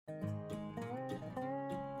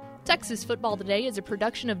Texas Football Today is a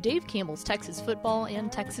production of Dave Campbell's Texas Football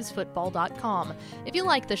and TexasFootball.com. If you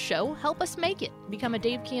like the show, help us make it. Become a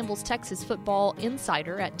Dave Campbell's Texas Football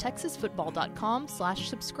insider at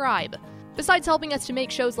TexasFootball.com/subscribe. Besides helping us to make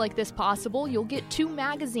shows like this possible, you'll get 2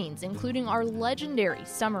 magazines, including our legendary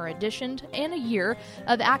summer edition, and a year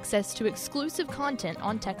of access to exclusive content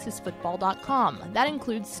on TexasFootball.com. That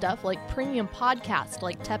includes stuff like premium podcasts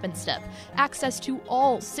like Tep and Step, access to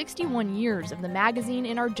all 61 years of the magazine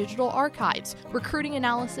in our digital archives, recruiting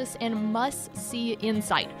analysis, and must-see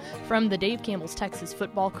insight from the Dave Campbell's Texas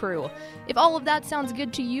Football crew. If all of that sounds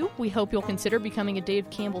good to you, we hope you'll consider becoming a Dave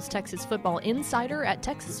Campbell's Texas Football insider at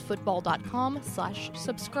TexasFootball.com/subscribe.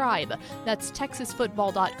 That's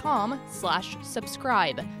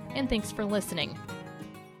TexasFootball.com/subscribe. And thanks for listening.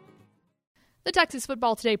 The Texas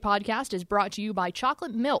Football Today podcast is brought to you by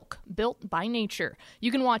Chocolate Milk, built by nature.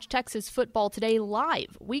 You can watch Texas Football Today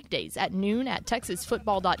live weekdays at noon at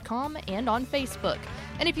TexasFootball.com and on Facebook.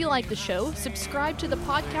 And if you like the show, subscribe to the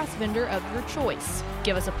podcast vendor of your choice.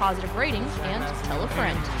 Give us a positive rating and tell a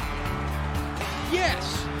friend.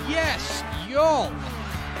 Yes, y'all.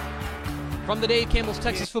 From the Dave Campbell's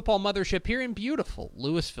Texas Football Mothership here in beautiful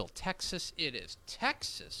Lewisville, Texas, it is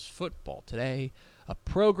Texas Football Today, a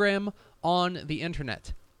program on the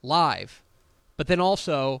internet, live, but then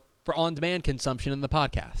also for on-demand consumption in the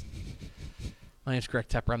podcast. My name is Greg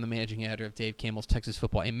Tepper. I'm the managing editor of Dave Campbell's Texas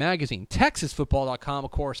Football, a magazine, TexasFootball.com, a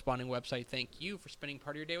corresponding website. Thank you for spending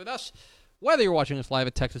part of your day with us, whether you're watching us live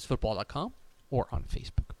at TexasFootball.com or on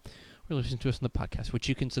Facebook. Or listening to us on the podcast, which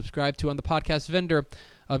you can subscribe to on the podcast vendor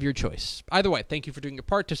of your choice. Either way, thank you for doing your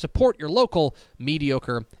part to support your local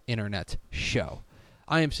mediocre internet show.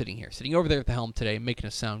 I am sitting over there at the helm today, making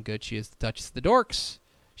us sound good. She is the Duchess of the Dorks.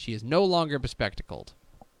 She is no longer bespectacled.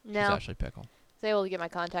 No. She's Ashley Pickle. I was able to get my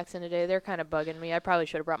contacts in today. They're kind of bugging me. I probably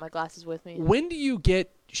should have brought my glasses with me. When do you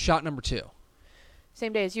get shot number 2?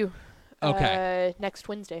 Same day as you. Okay. Next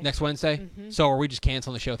Wednesday. Next Wednesday? Mm-hmm. So are we just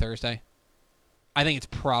canceling the show Thursday? I think it's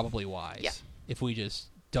probably wise if we just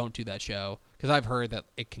don't do that show, because I've heard that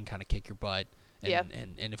it can kind of kick your butt.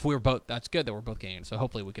 And if we were both, that's good that we're both getting it. So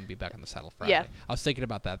hopefully we can be back on the saddle Friday. Yeah. I was thinking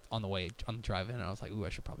about that on the drive in, and I was like, ooh, I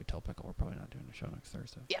should probably tell Pickle we're probably not doing the show next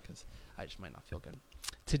Thursday. Yeah. Because I just might not feel good.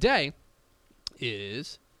 Today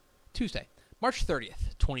is Tuesday, March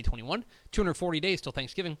 30th, 2021. 240 days till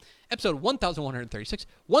Thanksgiving. Episode 1136.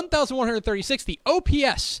 1136, the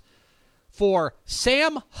OPS for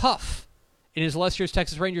Sam Huff in his illustrious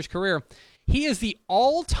Texas Rangers career. He is the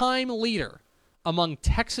all-time leader among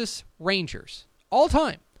Texas Rangers,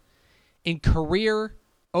 all-time, in career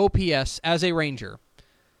OPS as a Ranger,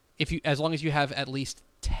 as long as you have at least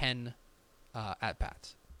 10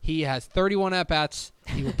 at-bats. He has 31 at-bats.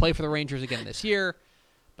 He will play for the Rangers again this year,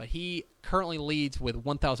 but he currently leads with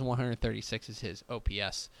 1,136 as his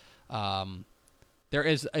OPS. There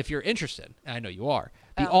is, if you're interested, and I know you are,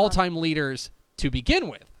 the all-time leaders to begin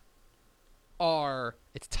with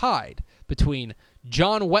it's tied between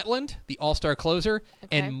John Wetland, the all-star closer,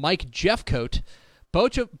 and Mike Jeffcoat,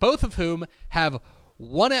 both of whom have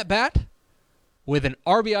 1 at-bat with an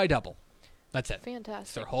RBI double. That's it. Fantastic.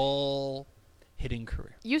 It's their whole hitting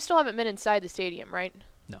career. You still haven't been inside the stadium, right?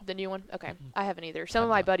 No. The new one? Okay. Mm-hmm. I haven't either. Some of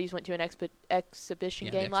my buddies went to an exhibition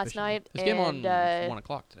game last night. There's a game on 1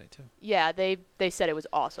 o'clock today, too. Yeah, they said it was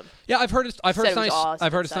awesome. Yeah, I've heard it's nice. Awesome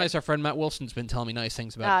I've heard it's nice. Our friend Matt Wilson's been telling me nice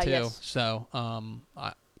things about it, too. Yes. So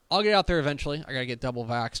I'll get out there eventually. I got to get double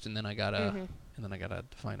vaxxed, and then I got to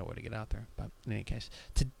find a way to get out there. But in any case,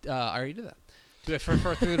 I already did that. Do I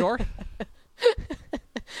first through the door?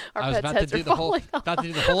 Our I was pets' about to heads do are the whole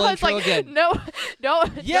intro again. No,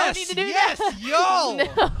 Yes, don't need to do yes, that. yo.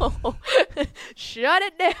 No, shut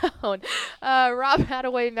it down. Rob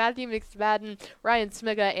Hadaway, Matthew McSpadden, Ryan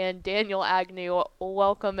Smiga, and Daniel Agnew.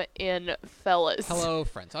 Welcome in, fellas. Hello,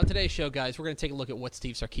 friends. On today's show, guys, we're going to take a look at what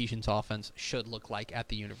Steve Sarkisian's offense should look like at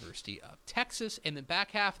the University of Texas. In the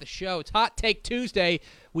back half of the show, it's Hot Take Tuesday.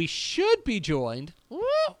 We should be joined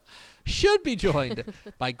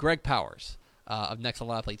by Greg Powers of Next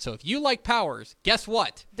Level Athlete. So if you like Powers, guess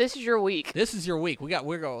what? This is your week. This is your week.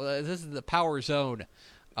 This is the Power Zone.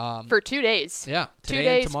 For 2 days. Yeah. 2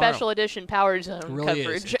 days special edition Power Zone it really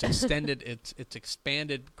coverage. Is. It's extended. it's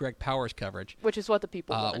expanded Greg Powers coverage. Which is what the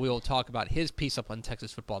people want. We will talk about his piece up on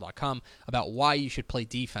TexasFootball.com about why you should play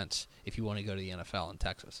defense if you want to go to the NFL in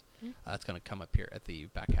Texas. That's going to come up here at the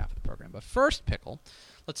back half of the program. But first, Pickle,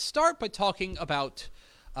 let's start by talking about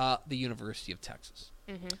the University of Texas.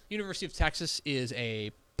 Mm-hmm. University of Texas is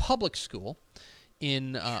a public school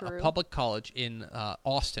in a public college in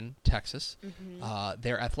Austin, Texas. Mm-hmm.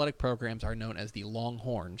 Their athletic programs are known as the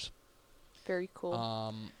Longhorns. Very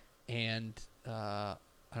cool. And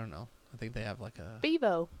I don't know. I think they have like a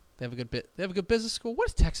Bevo. They have a good bit. They have a good business school. What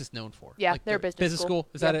is Texas known for? Yeah, like they're a business school.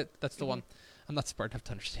 Is that it? That's the Mhm. one. I'm not smart enough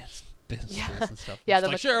to understand business Yeah. schools and stuff. Yeah, It's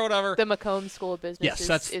like, sure, whatever. The Macomb School of Business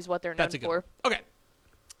Yes, is what they're known That's a good for. one. Okay.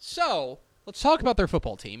 So let's talk about their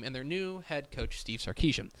football team and their new head coach, Steve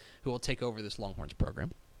Sarkisian, who will take over this Longhorns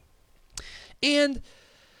program. And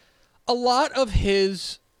a lot of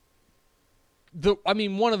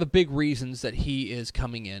one of the big reasons that he is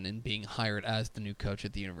coming in and being hired as the new coach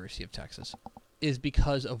at the University of Texas is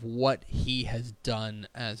because of what he has done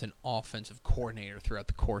as an offensive coordinator throughout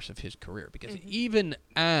the course of his career. Because even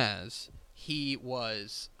as he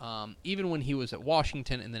was, even when he was at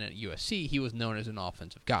Washington and then at USC, he was known as an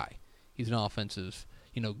offensive guy. He's an offensive,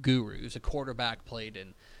 guru. He was a quarterback, played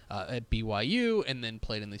in at BYU, and then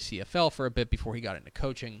played in the CFL for a bit before he got into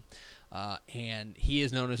coaching. And he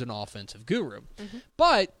is known as an offensive guru.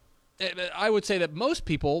 But I would say that most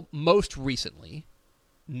people, most recently,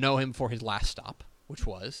 know him for his last stop, which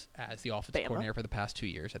was as the offensive coordinator for the past 2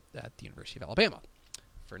 years at the University of Alabama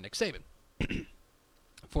for Nick Saban.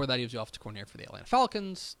 Before that, he was the offensive coordinator for the Atlanta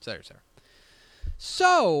Falcons, et cetera, et cetera.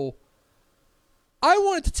 So I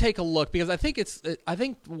wanted to take a look because I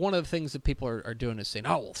think one of the things that people are doing is saying,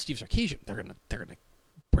 oh, well, Steve Sarkisian, they're gonna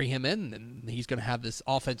bring him in and he's gonna have this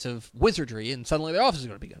offensive wizardry and suddenly their offense is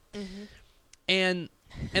gonna be good. And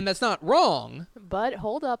that's not wrong. But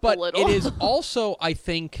hold up But a little. it is also, I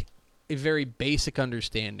think, a very basic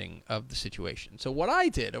understanding of the situation. So what I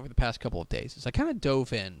did over the past couple of days is I kind of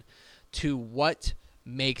dove in to what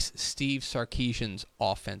makes Steve Sarkisian's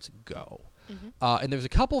offense go. And there's a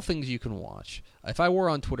couple of things you can watch. If I were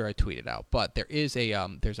on Twitter, I'd tweet it out. But there is he has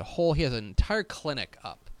an entire clinic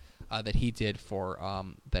up that he did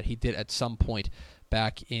at some point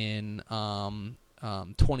back in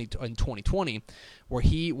 2020, where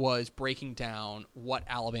he was breaking down what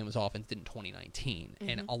Alabama's offense did in 2019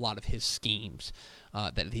 and a lot of his schemes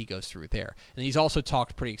that he goes through there. And he's also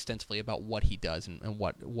talked pretty extensively about what he does and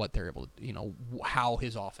what they're able to, how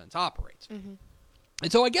his offense operates.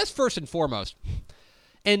 And so I guess first and foremost,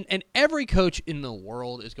 and every coach in the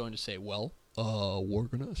world is going to say, well, we're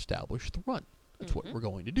going to establish the run. That's what we're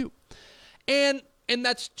going to do. And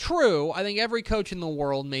that's true. I think every coach in the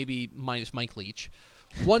world, maybe minus Mike Leach,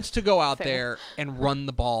 wants to go out there and run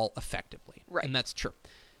the ball effectively. Right. And that's true.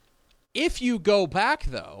 If you go back,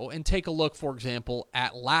 though, and take a look, for example,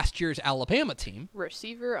 at last year's Alabama team.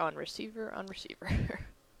 Receiver on receiver on receiver.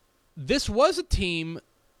 This was a team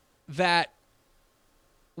that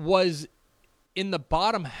was in the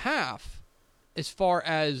bottom half as far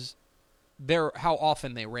as how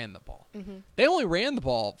often they ran the ball. They only ran the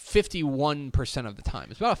ball 51% of the time.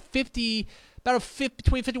 It's about between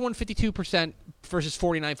 51 and 52% versus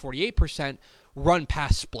 49-48% run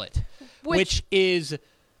pass split, which is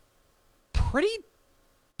pretty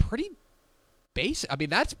basic. I mean,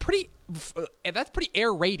 that's pretty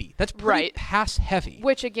air raidy. That's pretty pass heavy.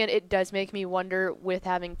 Which, again, it does make me wonder, with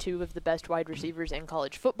having two of the best wide receivers in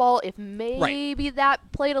college football, if maybe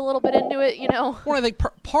that played a little bit into it, Well, I think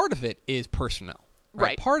part of it is personnel.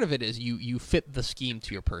 Right. Part of it is you fit the scheme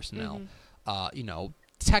to your personnel.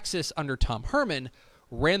 Texas under Tom Herman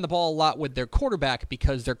ran the ball a lot with their quarterback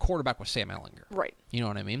because their quarterback was Sam Ehlinger. Right. You know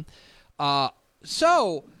what I mean?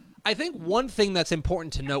 So I think one thing that's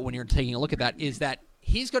important to note when you're taking a look at that is that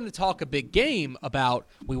he's going to talk a big game about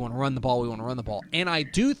we want to run the ball. And I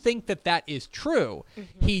do think that is true.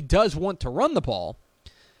 He does want to run the ball.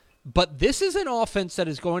 But this is an offense that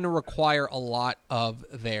is going to require a lot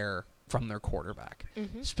from their quarterback,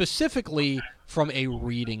 specifically from a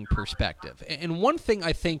reading perspective. And one thing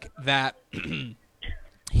I think that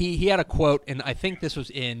he had a quote, and I think this was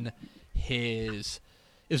in his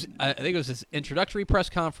introductory press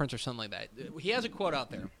conference or something like that. He has a quote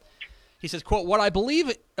out there. He says, quote, what I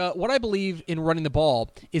believe in running the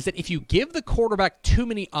ball is that if you give the quarterback too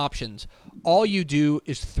many options, all you do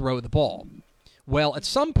is throw the ball. Well, at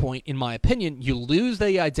some point, in my opinion, you lose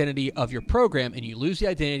the identity of your program and you lose the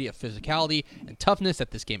identity of physicality and toughness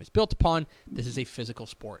that this game is built upon. This is a physical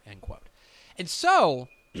sport, end quote. And so,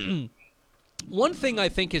 one thing I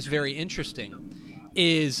think is very interesting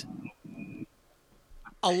is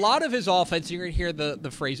a lot of his offense, you're going to hear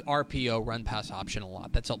the phrase RPO, run pass option, a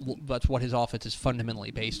lot. That's what his offense is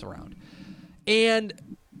fundamentally based around. And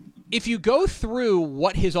if you go through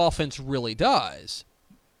what his offense really does,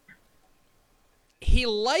 he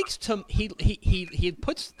likes to he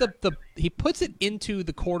puts it into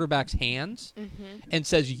the quarterback's hands and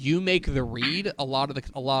says you make the read a lot of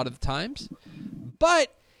the times,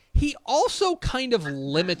 but he also kind of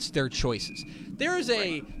limits their choices. There is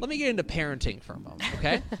let me get into parenting for a moment,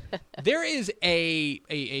 okay? There is a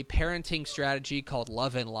parenting strategy called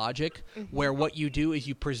Love and Logic, where what you do is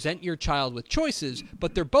you present your child with choices,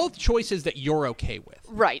 but they're both choices that you're okay with.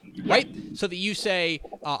 Right. Right? So that you say,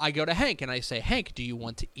 I go to Hank and I say, Hank, do you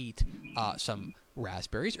want to eat some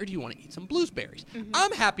raspberries or do you want to eat some blueberries?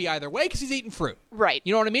 I'm happy either way because he's eating fruit. Right.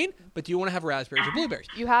 You know what I mean? But do you want to have raspberries or blueberries?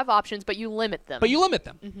 You have options, but you limit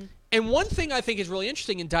them. And one thing I think is really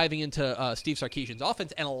interesting in diving into Steve Sarkisian's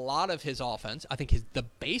offense, and a lot of his offense, I think the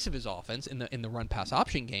base of his offense in the run-pass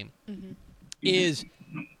option game, is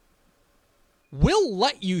we'll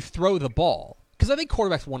let you throw the ball. Because I think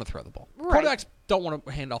quarterbacks want to throw the ball. Right. Quarterbacks don't want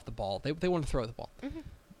to hand off the ball. They want to throw the ball.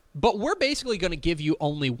 But we're basically going to give you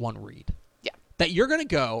only one read. That you're going to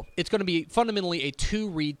go, it's going to be fundamentally a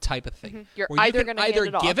two-read type of thing. You're where either you going can to either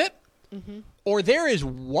hand it give off. it, or there is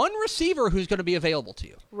one receiver who's going to be available to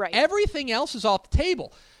you. Right. Everything else is off the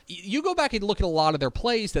table. You go back and look at a lot of their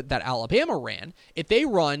plays that Alabama ran. If they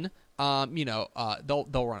run, they'll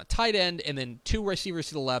run a tight end and then two receivers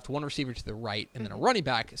to the left, one receiver to the right, and then a running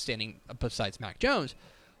back standing besides Mac Jones.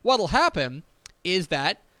 What'll happen is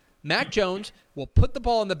that Mac Jones will put the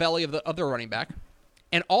ball in the belly of the running back.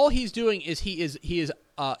 And all he's doing is he is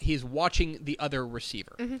watching the other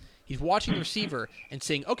receiver. He's watching the receiver and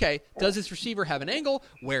saying, okay, does this receiver have an angle?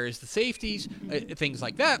 Where is the safeties? Things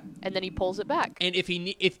like that. And then he pulls it back. And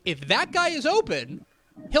if that guy is open,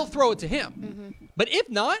 he'll throw it to him. But if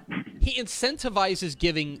not, he incentivizes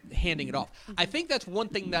handing it off. I think that's one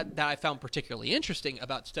thing that I found particularly interesting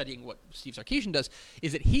about studying what Steve Sarkisian does,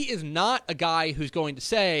 is that he is not a guy who's going to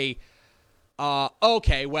say,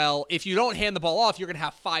 okay, well, if you don't hand the ball off, you're going to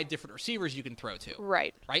have 5 different receivers you can throw to.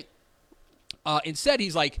 Right. Right? Instead,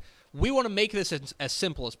 he's like, we want to make this as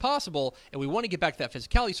simple as possible, and we want to get back to that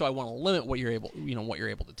physicality, so I want to limit what you're able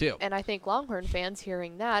to do. And I think Longhorn fans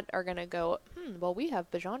hearing that are going to go, well, we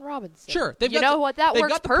have Bijan Robinson. Sure. They've got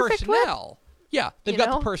works perfect personnel. Yeah, they've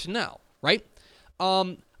got the personnel, right?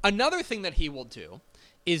 Another thing that he will do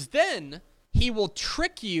is then he will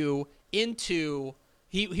trick you into...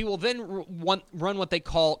 He will then run what they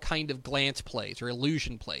call kind of glance plays or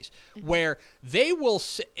illusion plays, where they will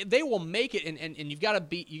make it, and you got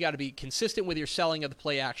to be consistent with your selling of the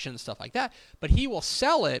play action and stuff like that. But he will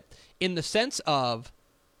sell it in the sense of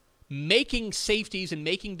making safeties and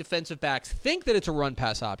making defensive backs think that it's a run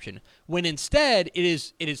pass option, when instead it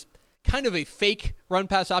is kind of a fake run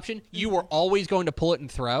pass option. You are always going to pull it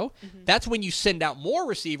and throw. That's when you send out more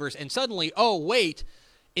receivers, and suddenly, oh wait.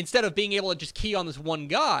 Instead of being able to just key on this one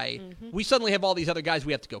guy, we suddenly have all these other guys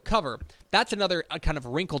we have to go cover. That's another kind of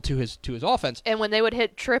wrinkle to his offense. And when they would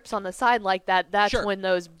hit trips on the side like that, that's when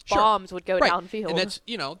those bombs would go downfield. And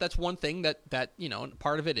that's one thing that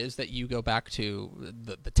part of it is that you go back to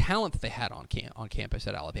the talent that they had on campus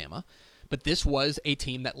at Alabama. But this was a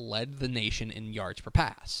team that led the nation in yards per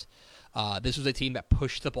pass. This was a team that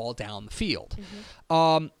pushed the ball down the field.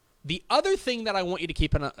 The other thing that I want you to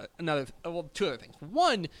keep two other things.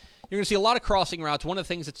 One, you're going to see a lot of crossing routes. One of the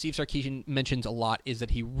things that Steve Sarkisian mentions a lot is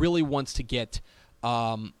that he really wants to get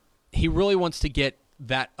that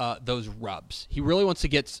those rubs. He really wants to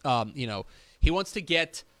get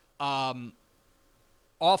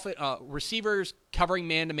receivers covering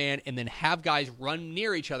man-to-man and then have guys run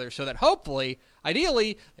near each other so that hopefully,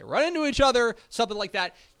 ideally, they run into each other, something like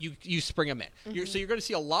that, you spring them in. So you're going to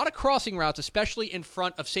see a lot of crossing routes, especially in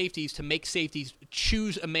front of safeties, to make safeties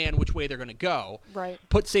choose a man which way they're going to go. Right.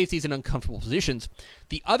 Put safeties in uncomfortable positions.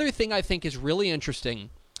 The other thing I think is really interesting,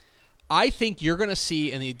 I think you're going to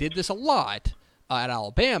see, and they did this a lot at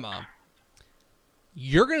Alabama,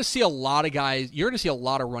 you're going to see a lot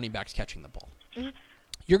of running backs catching the ball.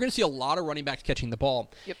 You're going to see a lot of running backs catching the ball.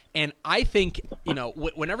 Yep. And I think,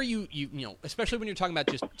 whenever you especially when you're talking about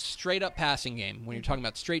just straight up passing game, when you're talking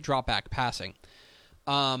about straight drop back passing,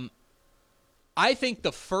 I think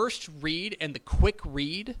the first read and the quick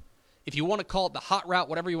read, if you want to call it the hot route,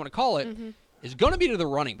 whatever you want to call it, is going to be to the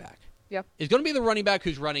running back. Yeah. It's going to be the running back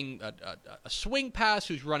who's running a swing pass,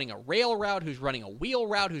 who's running a rail route, who's running a wheel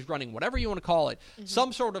route, who's running whatever you want to call it,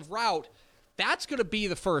 some sort of route. That's going to be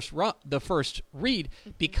the first read,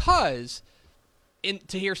 because,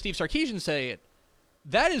 to hear Steve Sarkisian say it,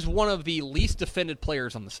 that is one of the least defended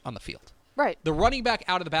players on the field. Right. The running back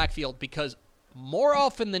out of the backfield, because more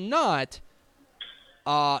often than not,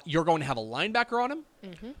 you're going to have a linebacker on him,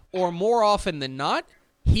 or more often than not,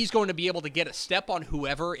 he's going to be able to get a step on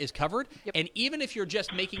whoever is covered. Yep. And even if you're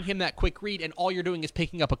just making him that quick read and all you're doing is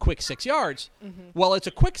picking up a quick 6 yards, well, it's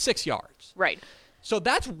a quick 6 yards. Right. So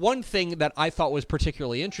that's one thing that I thought was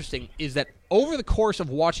particularly interesting is that over the course of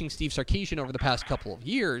watching Steve Sarkisian over the past couple of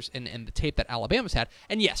years and the tape that Alabama's had,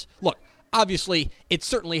 and yes, look, obviously it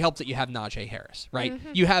certainly helps that you have Najee Harris, right?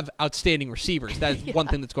 Mm-hmm. You have outstanding receivers. That is one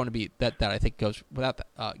thing that's going to be that I think goes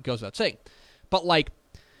without saying. But like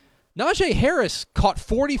Najee Harris caught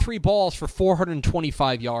 43 balls for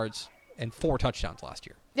 425 yards and 4 touchdowns last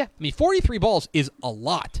year. Yeah. I mean, 43 balls is a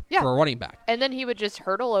lot for a running back. And then he would just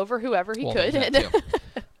hurdle over whoever he could.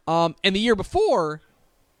 And the year before,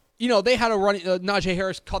 they had Najee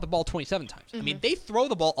Harris caught the ball 27 times. Mm-hmm. I mean, they throw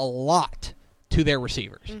the ball a lot to their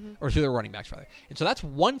receivers, or to their running backs, rather. And so that's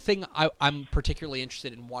one thing I'm particularly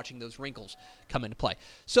interested in watching those wrinkles come into play.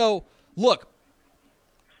 So, look,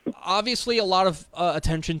 obviously a lot of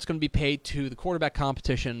attention is going to be paid to the quarterback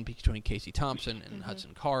competition between Casey Thompson and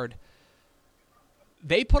Hudson Card.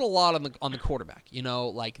 They put a lot on the quarterback,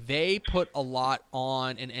 like they put a lot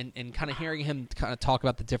on, and kind of hearing him kind of talk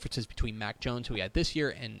about the differences between Mac Jones, who he had this year,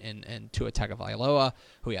 and Tua Tagovailoa,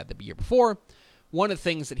 who he had the year before. One of the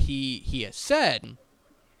things that he has said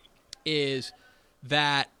is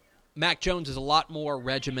that Mac Jones is a lot more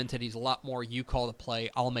regimented. He's a lot more you call the play,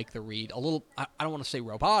 I'll make the read. A little, I don't want to say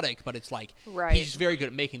robotic, but it's like he's very good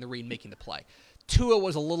at making the read, making the play. Tua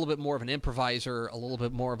was a little bit more of an improviser, a little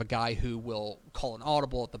bit more of a guy who will call an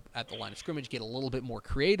audible at the line of scrimmage, get a little bit more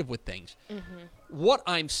creative with things. Mm-hmm. What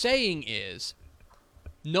I'm saying is,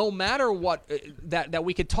 no matter what, that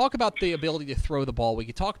we could talk about the ability to throw the ball, we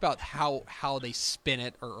could talk about how they spin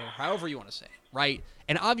it, or however you want to say it, right?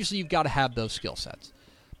 And obviously you've got to have those skill sets.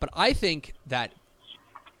 But I think that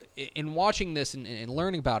in watching this and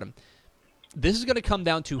learning about him, this is going to come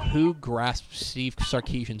down to who grasps Steve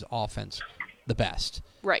Sarkisian's offense the best.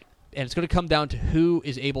 Right. And it's going to come down to who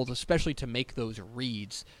is able to, especially to make those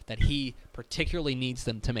reads that he particularly needs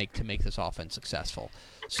them to make this offense successful.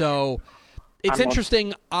 So it's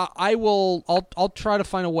interesting. I'll try to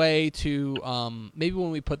find a way to maybe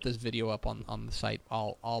when we put this video up on the site,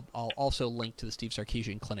 I'll also link to the Steve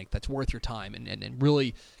Sarkisian clinic. That's worth your time and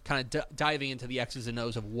really kind of diving into the X's and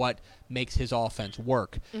O's of what makes his offense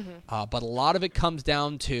work. Mm-hmm. But a lot of it comes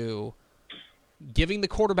down to giving the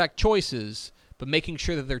quarterback choices, but making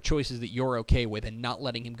sure that they're choices that you're okay with and not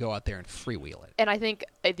letting him go out there and freewheel it. And I think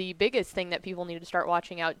the biggest thing that people need to start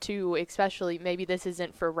watching out too, especially maybe this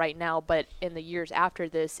isn't for right now, but in the years after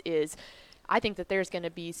this, is I think that there's going to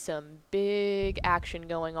be some big action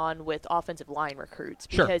going on with offensive line recruits.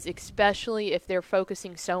 Because especially if they're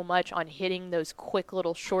focusing so much on hitting those quick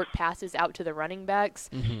little short passes out to the running backs,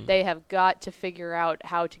 they have got to figure out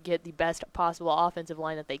how to get the best possible offensive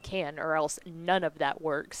line that they can, or else none of that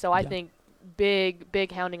works. So I think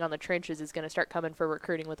big hounding on the trenches is going to start coming for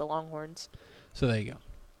recruiting with the Longhorns. So there you go.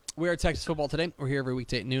 We are Texas Football Today. We're here every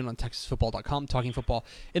weekday at noon on TexasFootball.com, talking football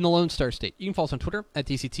in the Lone Star State. You can follow us on Twitter at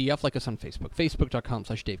DCTF, like us on Facebook,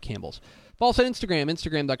 Facebook.com/Dave Campbell's. Follow us on Instagram,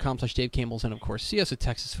 Instagram.com/Dave Campbell's, and of course, see us at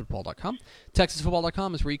TexasFootball.com.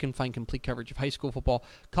 TexasFootball.com is where you can find complete coverage of high school football,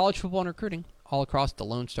 college football, and recruiting all across the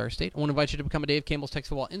Lone Star State. I want to invite you to become a Dave Campbell's Texas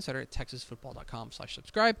Football Insider at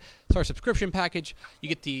TexasFootball.com/subscribe. It's our subscription package. You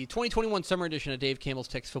get the 2021 summer edition of Dave Campbell's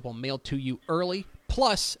Texas Football mailed to you early,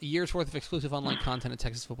 plus a year's worth of exclusive online content at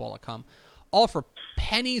TexasFootball.com, all for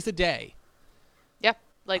pennies a day. Yep,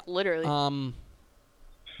 like literally. How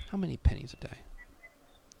many pennies a day?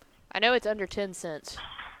 I know it's under 10 cents.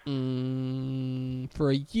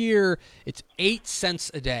 For a year, it's 8 cents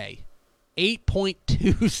a day.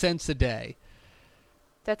 8.2 cents a day.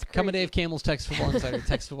 That's crazy. Come to Dave Campbell's Texas Football Insider at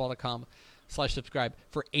TexasFootball.com/subscribe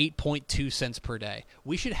for 8.2 cents per day.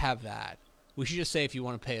 We should have that. We should just say if you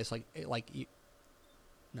want to pay us nah,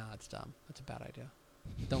 it's dumb. That's a bad idea.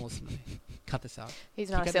 Don't listen to me. Cut this out.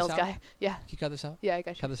 He's not a sales guy. Yeah. Can you cut this out? Yeah, I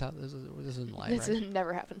got you. Cut this out. This isn't live, This right? has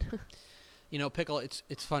never happened. Pickle,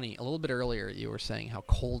 it's funny. A little bit earlier you were saying how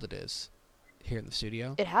cold it is here in the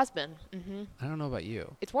studio. It has been. Mm-hmm. I don't know about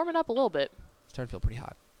you. It's warming up a little bit. It's starting to feel pretty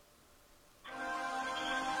hot.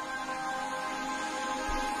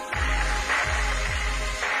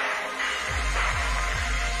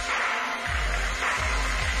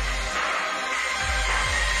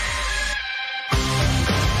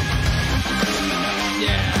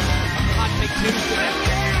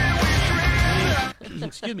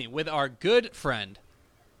 Excuse me, with our good friend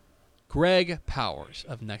Greg Powers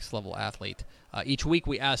of Next Level Athlete. Each week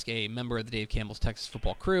we ask a member of the Dave Campbell's Texas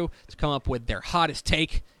Football crew to come up with their hottest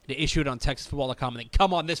take, to issue it on TexasFootball.com, and then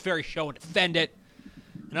come on this very show and defend it.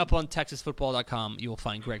 And up on TexasFootball.com, you will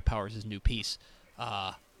find Greg Powers' new piece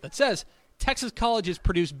that says, Texas colleges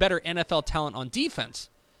produce better NFL talent on defense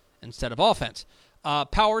instead of offense.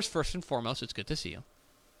 Powers, first and foremost, it's good to see you.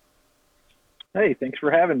 Hey, thanks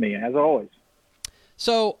for having me, as always.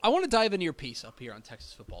 So I want to dive into your piece up here on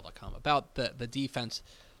TexasFootball.com about the defense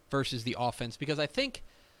versus the offense, because I think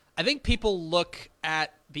people look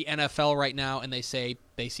at the NFL right now and they see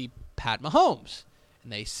Pat Mahomes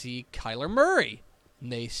and they see Kyler Murray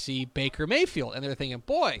and they see Baker Mayfield and they're thinking,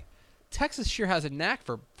 boy, Texas sure has a knack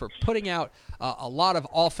for putting out a lot of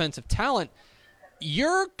offensive talent.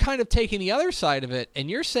 You're kind of taking the other side of it, and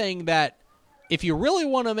you're saying that if you really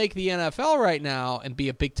want to make the NFL right now and be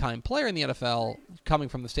a big-time player in the NFL coming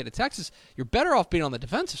from the state of Texas, you're better off being on the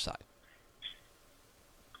defensive side.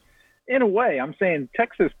 In a way, I'm saying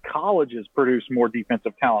Texas colleges produce more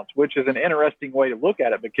defensive talents, which is an interesting way to look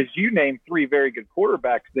at it, because you named 3 very good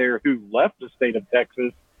quarterbacks there who left the state of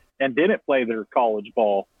Texas and didn't play their college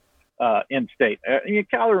ball in state.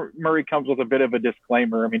 Kyler Murray comes with a bit of a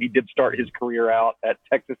disclaimer. I mean, he did start his career out at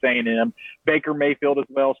Texas A&M. Baker Mayfield as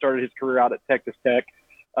well started his career out at Texas Tech.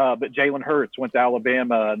 But Jalen Hurts went to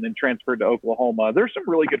Alabama and then transferred to Oklahoma. There's some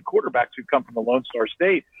really good quarterbacks who come from the Lone Star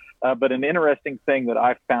State. But an interesting thing that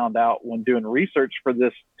I found out when doing research for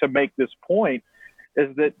this to make this point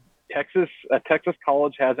is that Texas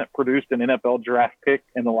college hasn't produced an NFL draft pick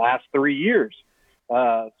in the last 3 years.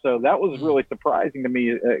 So that was really surprising to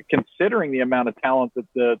me, considering the amount of talent that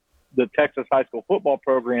the Texas high school football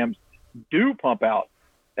programs do pump out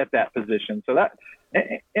at that position. So that,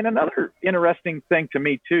 and another interesting thing to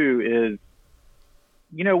me too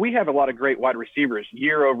is, we have a lot of great wide receivers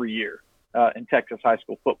year over year in Texas high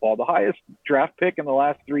school football. The highest draft pick in the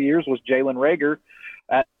last 3 years was Jalen Reagor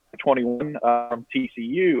at 21 from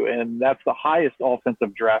TCU, and that's the highest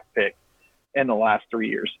offensive draft pick in the last 3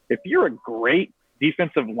 years. If you're a great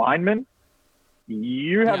defensive lineman,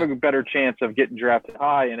 you have a better chance of getting drafted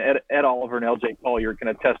high, and Ed Oliver and LJ Collier can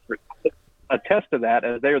attest to that,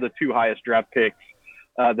 as they're the 2 highest draft picks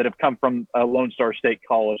that have come from Lone Star State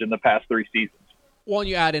College in the past 3 seasons. Well, and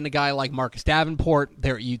you add in a guy like Marcus Davenport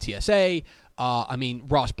there at UTSA.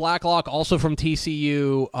 Ross Blacklock, also from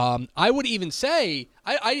TCU. I would even say,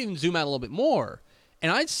 I'd even zoom out a little bit more,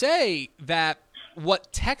 and I'd say that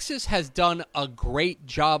what Texas has done a great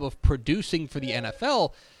job of producing for the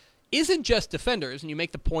NFL isn't just defenders, and you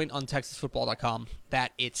make the point on TexasFootball.com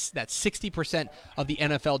that 60% of the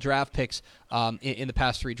NFL draft picks in the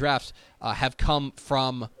past 3 drafts have come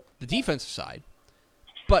from the defensive side,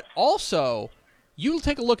 but also you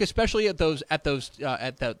take a look, especially at the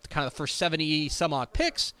kind of the first 70 some odd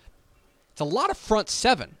picks. It's a lot of front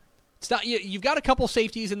 7. It's not, you've got a couple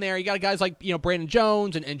safeties in there. You got guys like Brandon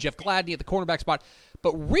Jones and Jeff Gladney at the cornerback spot.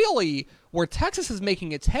 But really, where Texas is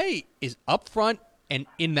making its hay is up front and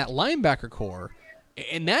in that linebacker core,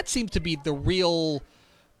 and that seems to be the real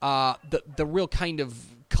kind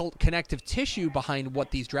of connective tissue behind what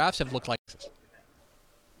these drafts have looked like.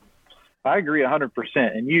 I agree 100%.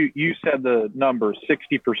 And you said the number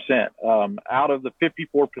 60%. Out of the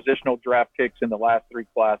 54 positional draft picks in the last 3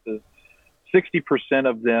 classes, 60%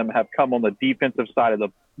 of them have come on the defensive side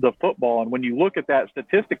of the football. And when you look at that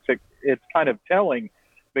statistics, it's kind of telling,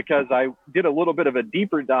 because I did a little bit of a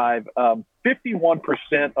deeper dive.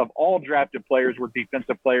 51% of all drafted players were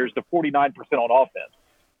defensive players to 49% on offense.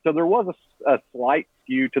 So there was a slight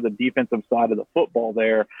skew to the defensive side of the football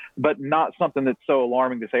there, but not something that's so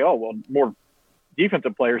alarming to say, oh, well, more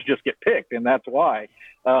defensive players just get picked, and that's why.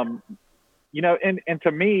 And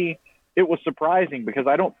to me, it was surprising, because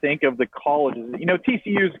I don't think of the colleges.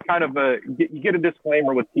 TCU is kind of you get a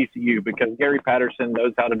disclaimer with TCU because Gary Patterson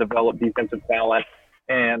knows how to develop defensive talent,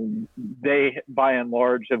 and they, by and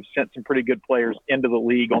large, have sent some pretty good players into the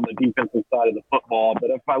league on the defensive side of the football. But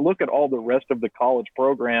if I look at all the rest of the college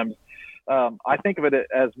programs, I think of it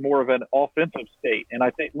as more of an offensive state, and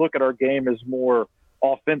I look at our game as more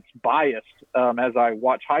offense biased as I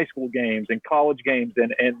watch high school games and college games,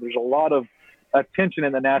 and there's a lot of attention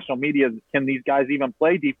in the national media. Can these guys even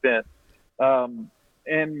play defense?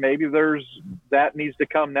 And maybe that needs to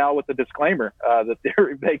come now with the disclaimer that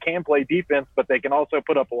they can play defense, but they can also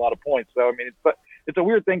put up a lot of points. So, I mean, it's a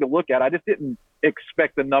weird thing to look at. I just didn't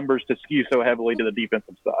expect the numbers to skew so heavily to the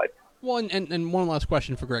defensive side. Well, and one last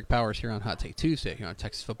question for Greg Powers here on Hot Take Tuesday here on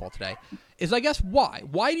Texas Football Today is, I guess, why?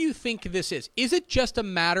 Why do you think this is? Is it just a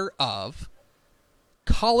matter of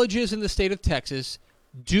colleges in the state of Texas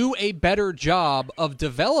do a better job of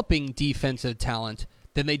developing defensive talent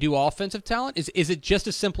than they do offensive talent? Is it just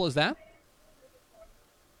as simple as that?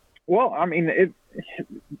 Well, I mean,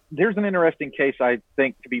 there's an interesting case, I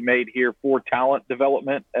think, to be made here for talent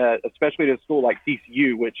development, especially at a school like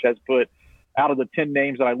TCU, which has put, out of the 10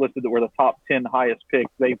 names that I listed that were the top 10 highest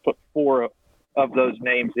picks, they put 4 of those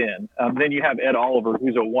names in. Then you have Ed Oliver,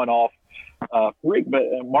 who's a one-off freak, but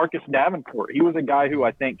Marcus Davenport, he was a guy who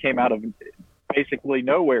I think came out of basically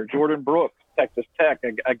nowhere. Jordan Brooks, Texas Tech,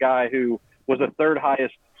 a guy who was the third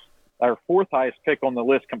highest or fourth highest pick on the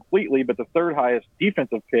list completely, but the third highest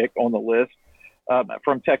defensive pick on the list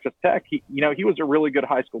from Texas Tech. He was a really good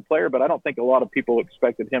high school player, but I don't think a lot of people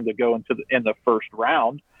expected him to go in the first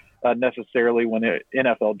round necessarily when the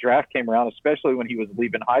NFL draft came around, especially when he was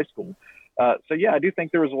leaving high school. So, yeah, I do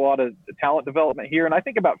think there was a lot of talent development here. And I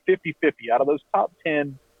think about 50-50 out of those top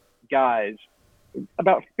 10 guys,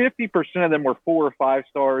 about 50% of them were 4 or 5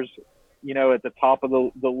 stars, at the top of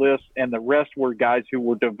the list. And the rest were guys who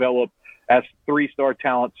were developed as 3-star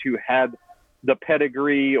talents who had the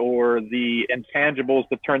pedigree or the intangibles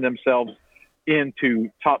to turn themselves into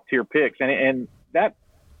top-tier picks. And that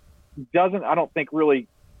doesn't, I don't think, really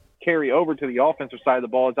carry over to the offensive side of the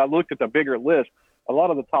ball. As I looked at the bigger list, a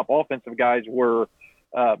lot of the top offensive guys were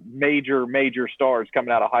major stars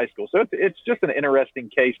coming out of high school. So it's just an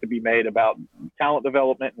interesting case to be made about talent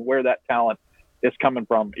development and where that talent is coming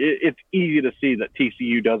from. It's easy to see that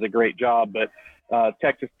TCU does a great job, but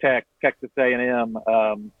Texas Tech, Texas A&M,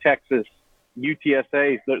 Texas,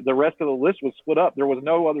 UTSA, the rest of the list was split up. There was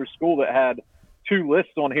no other school that had 2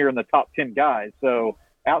 lists on here in the top 10 guys. So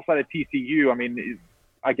outside of TCU, I mean,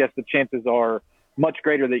 I guess the chances are much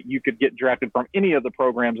greater that you could get drafted from any of the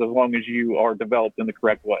programs as long as you are developed in the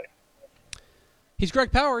correct way. He's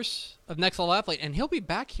Greg Powers of Next Level Athlete, and he'll be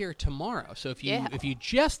back here tomorrow. So if you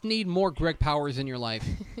just need more Greg Powers in your life,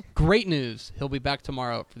 great news. He'll be back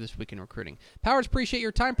tomorrow for This Week in Recruiting. Powers, appreciate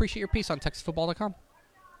your time. Appreciate your piece on TexasFootball.com.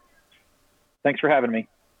 Thanks for having me.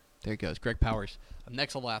 There he goes. Greg Powers of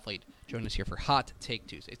Next Level Athlete joining us here for Hot Take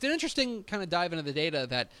Tuesday. It's an interesting kind of dive into the data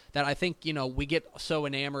that I think, we get so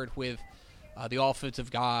enamored with the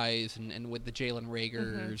offensive guys and with the Jalen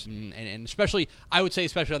Reagers and especially, I would say,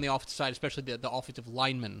 especially on the offensive side, especially the offensive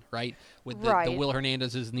linemen, right? With the Will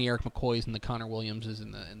Hernandezes and the Eric McCoys and the Connor Williamses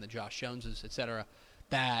and the Josh Joneses, et cetera,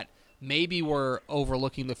 that maybe we're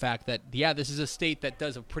overlooking the fact that, this is a state that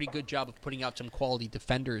does a pretty good job of putting out some quality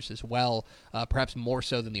defenders as well, perhaps more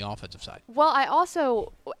so than the offensive side. Well, I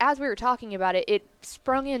also, as we were talking about it, it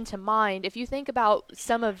sprung into mind, if you think about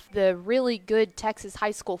some of the really good Texas high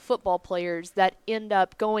school football players that end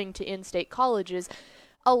up going to in-state colleges,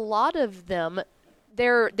 a lot of them,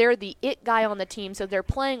 they're the it guy on the team, so they're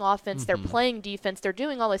playing offense, they're playing defense, they're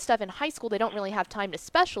doing all this stuff. In high school, they don't really have time to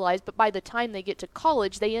specialize, but by the time they get to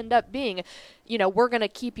college, they end up being, we're going to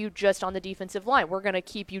keep you just on the defensive line. We're going to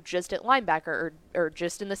keep you just at linebacker or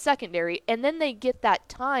just in the secondary. And then they get that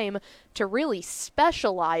time to really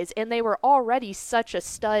specialize, and they were already such a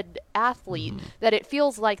stud athlete that it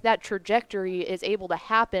feels like that trajectory is able to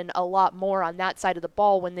happen a lot more on that side of the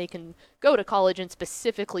ball when they can go to college and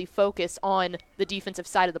specifically focus on the defensive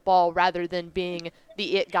side of the ball rather than being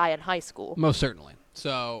the it guy in high school. Most certainly.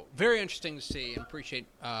 So very interesting to see, and appreciate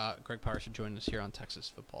Greg Powers for joining us here on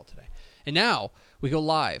Texas Football today. And now we go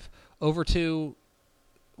live over to,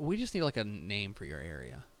 we just need like a name for your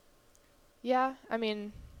area. Yeah, I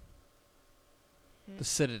mean, the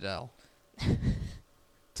Citadel.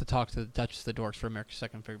 To talk to the Duchess of the Dorks for America's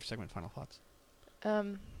second favorite segment, Final Thoughts.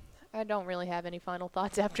 I don't really have any final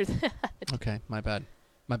thoughts after that. Okay, my bad.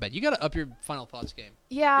 You got to up your final thoughts game.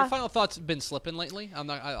 Yeah. Your final thoughts have been slipping lately.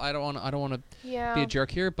 I don't want to be Yeah. a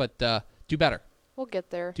jerk here, but do better. We'll get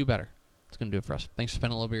there. Do better. It's going to do it for us. Thanks for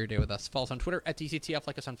spending a little bit of your day with us. Follow us on Twitter at DCTF.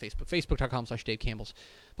 Like us on Facebook. Facebook.com/Dave Campbell's.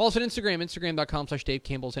 Follow us on Instagram. Instagram.com/Dave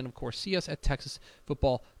Campbell's. And, of course, see us at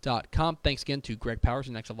TexasFootball.com. Thanks again to Greg Powers,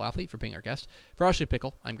 the Next Level Athlete, for being our guest. For Ashley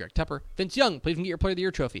Pickle, I'm Greg Tepper. Vince Young, please get your Player of the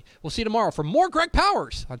Year trophy. We'll see you tomorrow for more Greg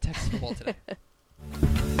Powers on Texas Football Today.